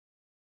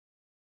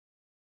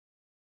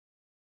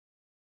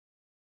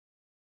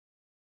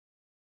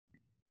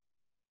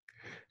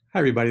Hi,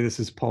 everybody. This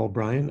is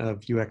Bryan of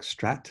UX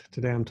Strat.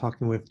 Today I'm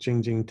talking with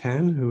Jing Jing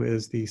Tan, who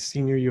is the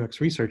Senior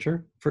UX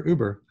Researcher for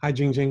Uber. Hi,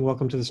 Jing Jing.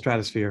 Welcome to the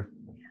Stratosphere.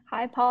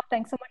 Hi, Paul.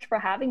 Thanks so much for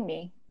having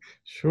me.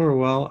 Sure.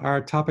 Well, our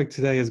topic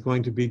today is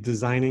going to be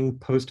designing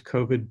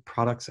post-COVID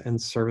products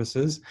and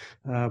services.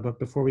 But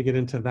before we get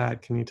into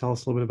that, can you tell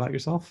us a little bit about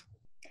yourself?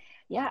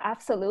 Yeah,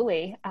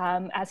 absolutely.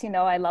 As you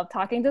know, I love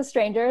talking to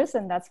strangers,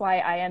 and that's why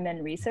I am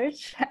in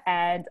research.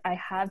 And I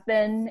have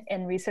been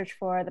in research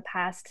for the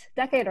past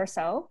decade or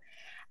so.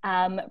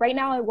 Right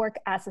now, I work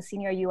as a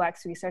senior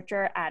UX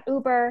researcher at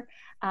Uber,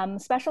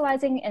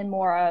 specializing in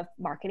more of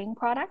marketing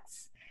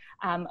products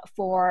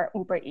for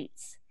Uber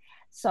Eats.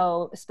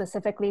 So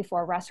specifically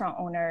for restaurant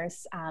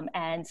owners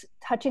and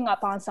touching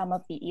up on some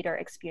of the eater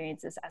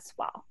experiences as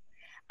well.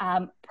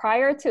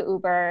 Prior to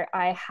Uber,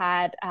 I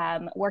had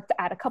worked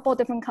at a couple of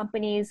different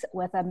companies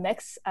with a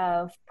mix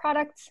of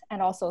product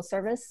and also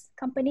service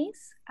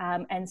companies.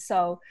 And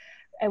so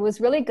it was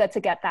really good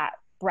to get that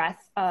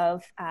breadth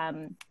of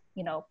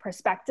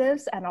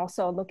perspectives and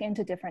also look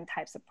into different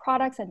types of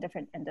products and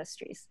different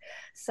industries.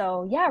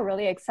 So yeah,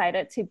 really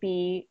excited to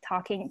be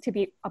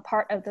a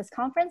part of this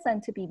conference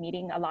and to be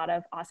meeting a lot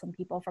of awesome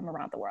people from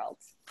around the world.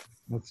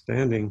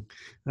 Outstanding.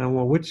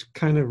 Well, which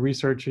kind of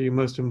research are you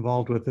most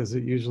involved with? Is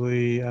it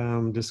usually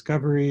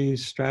discovery,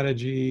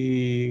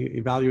 strategy,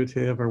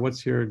 evaluative, or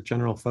what's your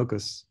general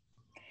focus?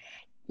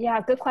 Yeah,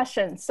 good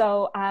question.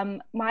 So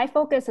my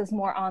focus is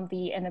more on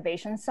the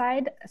innovation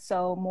side.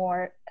 So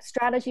more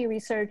strategy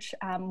research,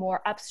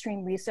 more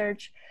upstream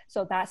research.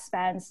 So that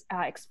spans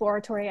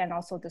exploratory and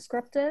also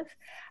descriptive.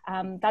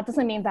 That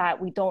doesn't mean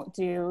that we don't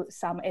do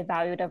some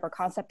evaluative or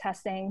concept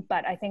testing,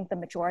 but I think the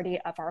majority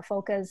of our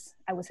focus,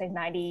 I would say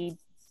 90%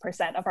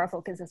 of our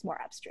focus is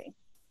more upstream.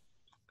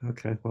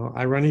 Okay, well,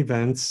 I run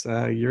events.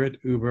 You're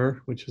at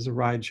Uber, which is a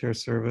rideshare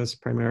service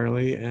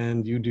primarily,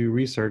 and you do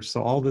research.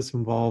 So all this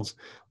involves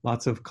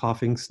lots of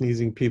coughing,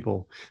 sneezing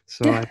people.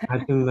 So I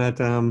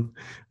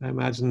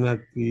imagine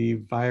that the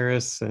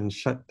virus and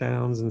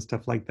shutdowns and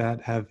stuff like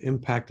that have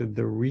impacted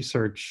the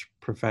research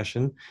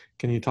profession.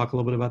 Can you talk a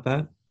little bit about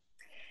that?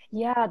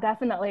 Yeah,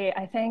 definitely.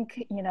 I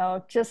think,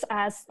 just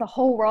as the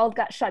whole world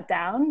got shut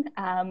down,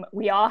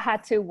 we all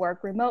had to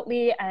work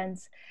remotely. And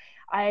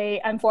I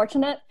am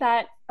fortunate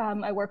that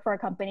I work for a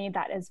company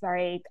that is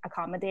very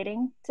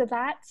accommodating to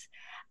that.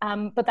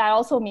 But that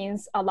also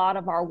means a lot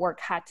of our work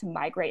had to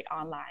migrate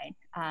online.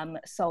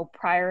 So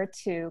prior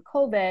to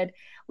COVID,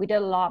 we did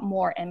a lot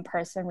more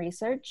in-person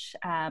research.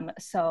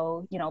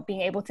 So,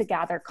 being able to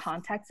gather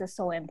context is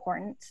so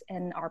important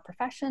in our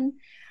profession.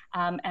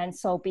 And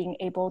so being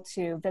able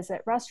to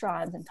visit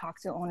restaurants and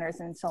talk to owners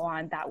and so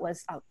on, that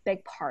was a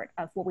big part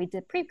of what we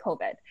did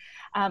pre-COVID.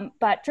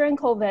 But during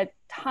COVID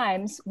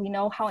times, we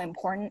know how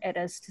important it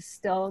is to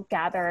still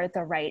gather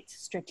the right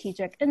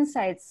strategic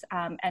insights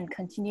and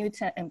continue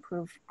to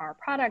improve our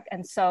product.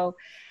 And so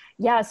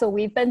yeah, so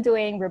we've been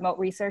doing remote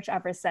research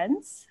ever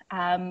since.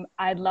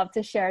 I'd love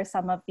to share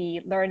some of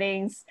the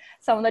learnings,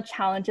 some of the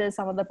challenges,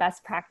 some of the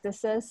best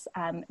practices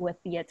with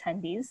the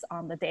attendees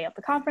on the day of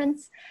the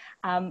conference.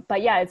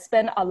 But yeah, it's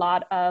been a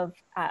lot of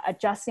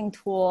adjusting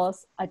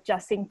tools,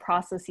 adjusting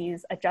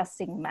processes,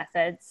 adjusting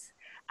methods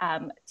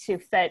to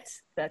fit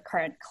the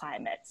current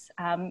climate.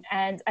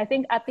 And I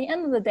think at the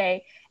end of the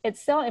day,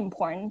 it's still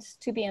important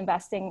to be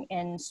investing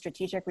in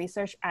strategic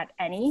research at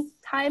any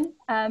time,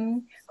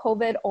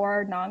 COVID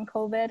or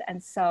non-COVID.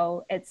 And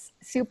so it's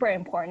super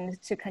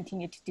important to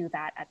continue to do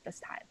that at this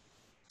time.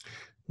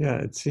 Yeah,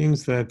 it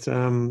seems that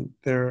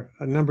there are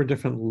a number of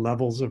different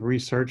levels of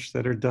research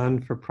that are done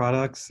for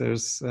products.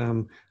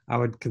 I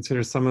would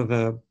consider some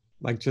of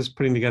like just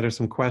putting together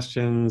some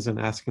questions and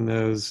asking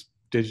those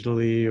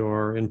digitally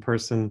or in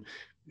person,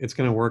 it's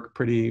going to work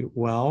pretty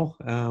well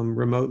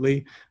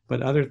remotely.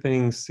 But other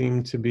things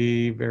seem to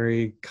be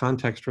very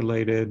context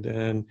related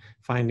and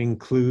finding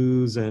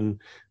clues and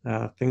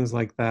things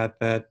like that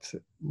that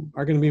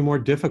are going to be more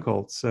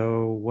difficult.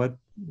 So what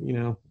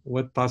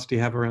thoughts do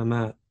you have around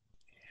that?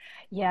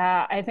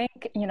 Yeah, I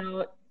think,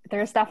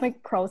 there's definitely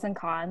pros and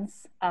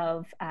cons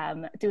of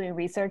doing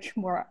research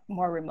more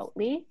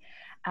remotely.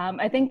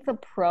 I think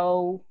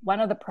one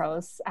of the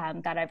pros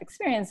that I've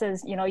experienced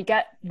is, you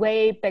get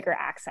way bigger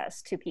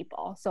access to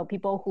people. So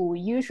people who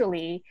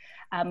usually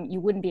you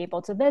wouldn't be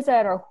able to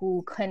visit or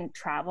who couldn't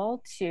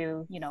travel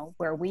to,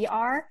 where we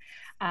are.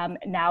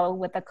 Now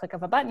with the click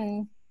of a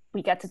button,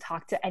 we get to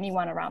talk to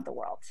anyone around the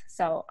world.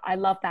 So I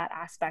love that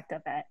aspect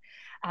of it.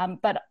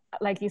 But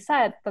like you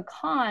said, the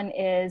con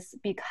is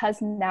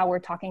because now we're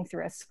talking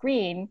through a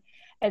screen,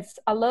 it's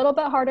a little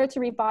bit harder to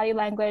read body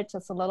language.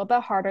 It's a little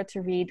bit harder to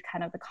read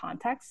kind of the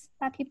context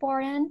that people are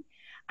in.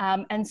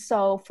 And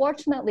so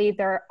fortunately,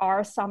 there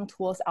are some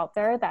tools out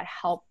there that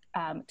help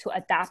to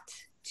adapt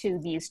to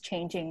these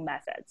changing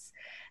methods.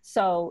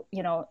 So,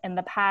 in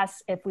the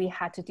past, if we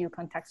had to do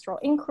contextual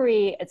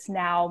inquiry, it's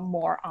now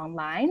more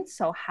online.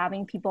 So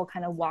having people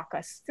kind of walk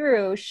us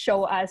through,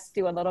 show us,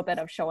 do a little bit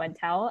of show and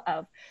tell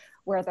of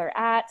where they're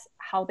at,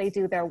 how they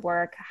do their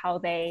work, how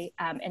they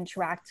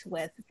interact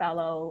with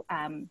fellow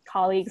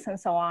colleagues and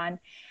so on.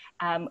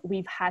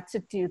 we've had to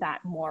do that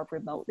more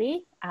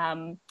remotely.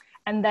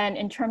 And then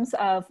in terms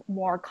of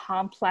more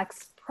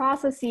complex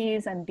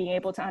processes and being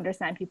able to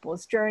understand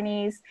people's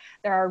journeys,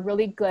 there are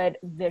really good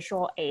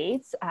visual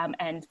aids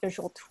and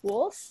visual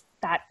tools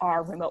that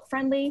are remote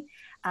friendly.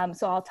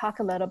 So I'll talk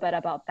a little bit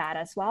about that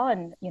as well.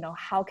 And,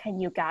 how can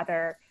you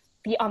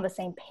be on the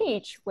same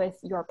page with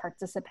your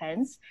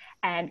participants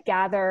and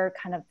gather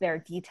kind of their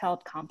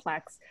detailed,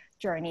 complex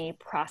journey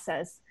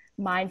process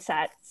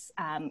mindsets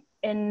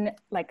in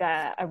like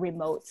a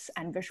remote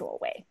and visual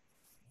way.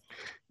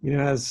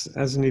 As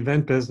an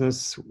event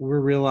business,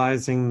 we're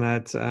realizing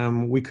that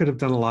we could have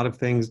done a lot of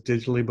things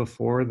digitally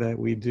before that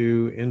we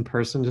do in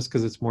person, just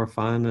because it's more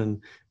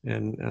fun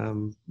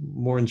and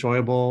more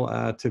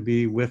enjoyable to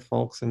be with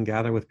folks and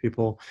gather with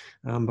people.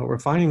 But we're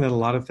finding that a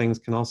lot of things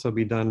can also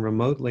be done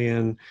remotely,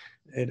 and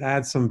it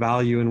adds some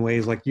value in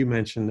ways like you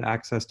mentioned,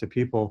 access to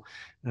people.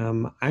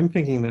 I'm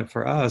thinking that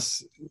for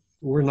us,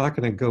 we're not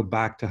going to go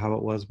back to how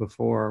it was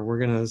before. We're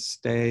going to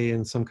stay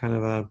in some kind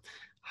of a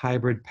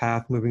hybrid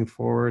path moving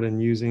forward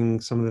and using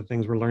some of the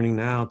things we're learning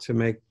now to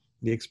make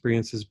the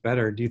experiences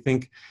better. Do you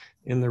think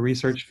in the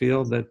research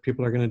field that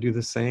people are going to do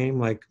the same?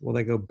 Like, will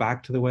they go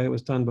back to the way it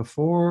was done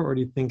before, or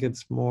do you think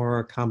it's more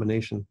a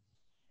combination?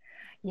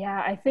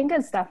 Yeah, I think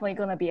it's definitely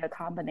going to be a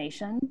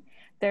combination.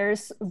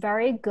 There's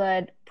very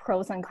good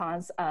pros and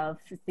cons of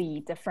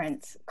the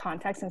different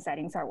contexts and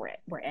settings that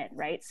we're in,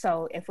 right?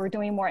 So if we're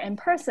doing more in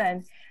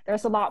person,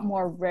 there's a lot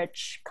more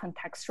rich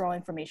contextual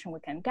information we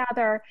can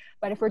gather.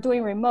 But if we're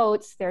doing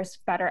remotes, there's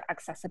better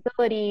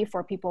accessibility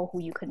for people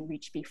who you couldn't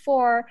reach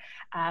before.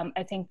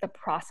 I think the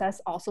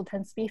process also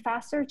tends to be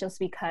faster just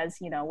because,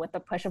 with the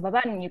push of a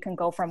button, you can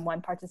go from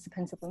one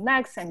participant to the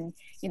next and,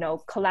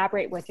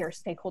 collaborate with your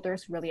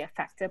stakeholders really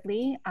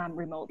effectively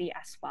remotely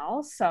as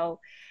well. So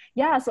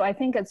yeah, so I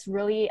think it's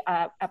really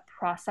a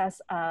process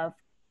of,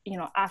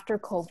 after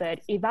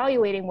COVID,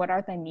 evaluating what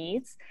are the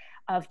needs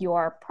of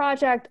your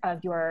project,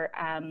 of your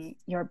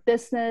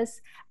business,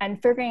 and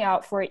figuring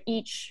out for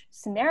each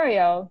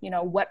scenario,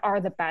 what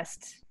are the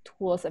best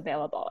tools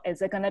available.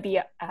 Is it going to be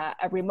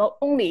a remote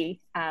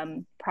only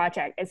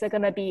project? Is it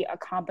going to be a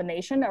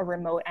combination of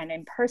remote and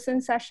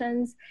in-person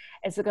sessions?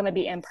 Is it going to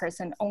be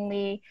in-person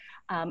only?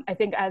 I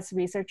think as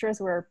researchers,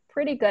 we're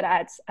pretty good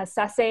at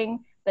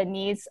assessing the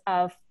needs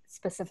of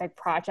specific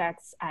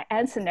projects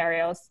and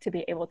scenarios to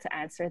be able to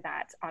answer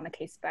that on a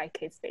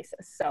case-by-case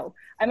basis. So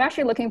I'm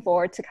actually looking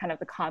forward to kind of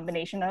the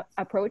combination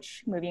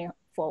approach moving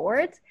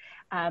forward.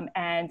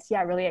 And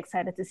yeah, really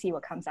excited to see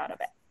what comes out of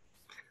it.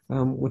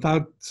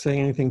 Without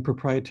saying anything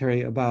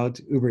proprietary about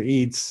Uber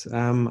Eats,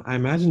 I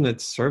imagine that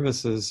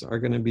services are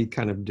going to be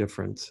kind of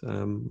different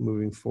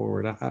moving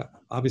forward.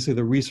 Obviously,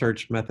 the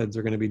research methods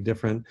are going to be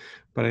different,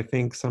 but I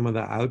think some of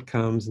the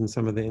outcomes and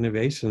some of the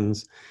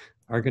innovations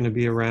are going to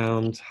be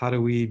around how do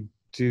we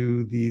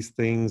do these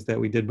things that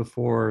we did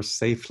before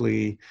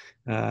safely.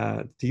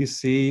 Do you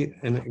see,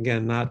 and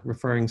again, not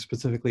referring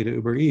specifically to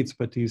Uber Eats,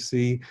 but do you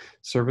see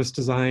service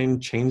design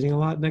changing a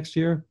lot next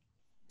year?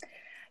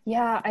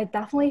 Yeah, I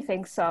definitely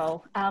think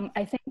so.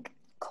 I think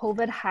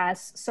COVID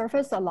has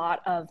surfaced a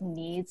lot of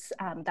needs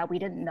that we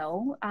didn't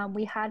know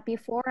we had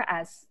before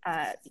as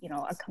a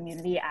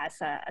community, as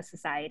a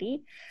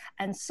society.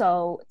 And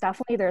so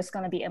definitely there's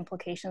going to be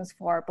implications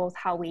for both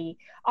how we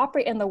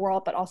operate in the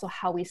world, but also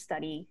how we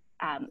study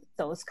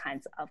those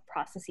kinds of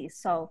processes.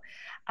 So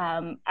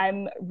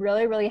I'm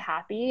really, really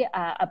happy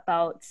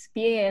about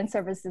being in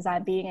service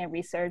design, being in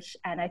research.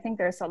 And I think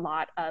there's a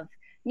lot of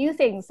new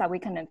things that we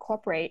can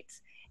incorporate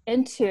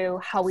into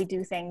how we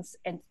do things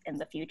in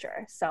the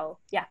future. So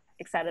yeah,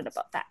 excited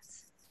about that.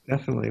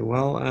 Definitely.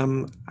 Well,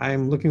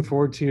 I'm looking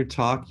forward to your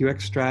talk.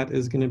 UX Strat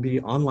is going to be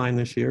online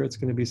this year. It's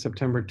going to be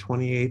September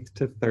 28th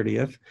to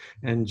 30th,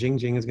 and Jing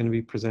Jing is going to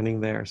be presenting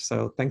there.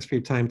 So thanks for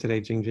your time today,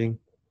 Jing Jing.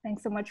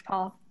 Thanks so much,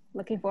 Paul.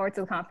 Looking forward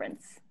to the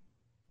conference.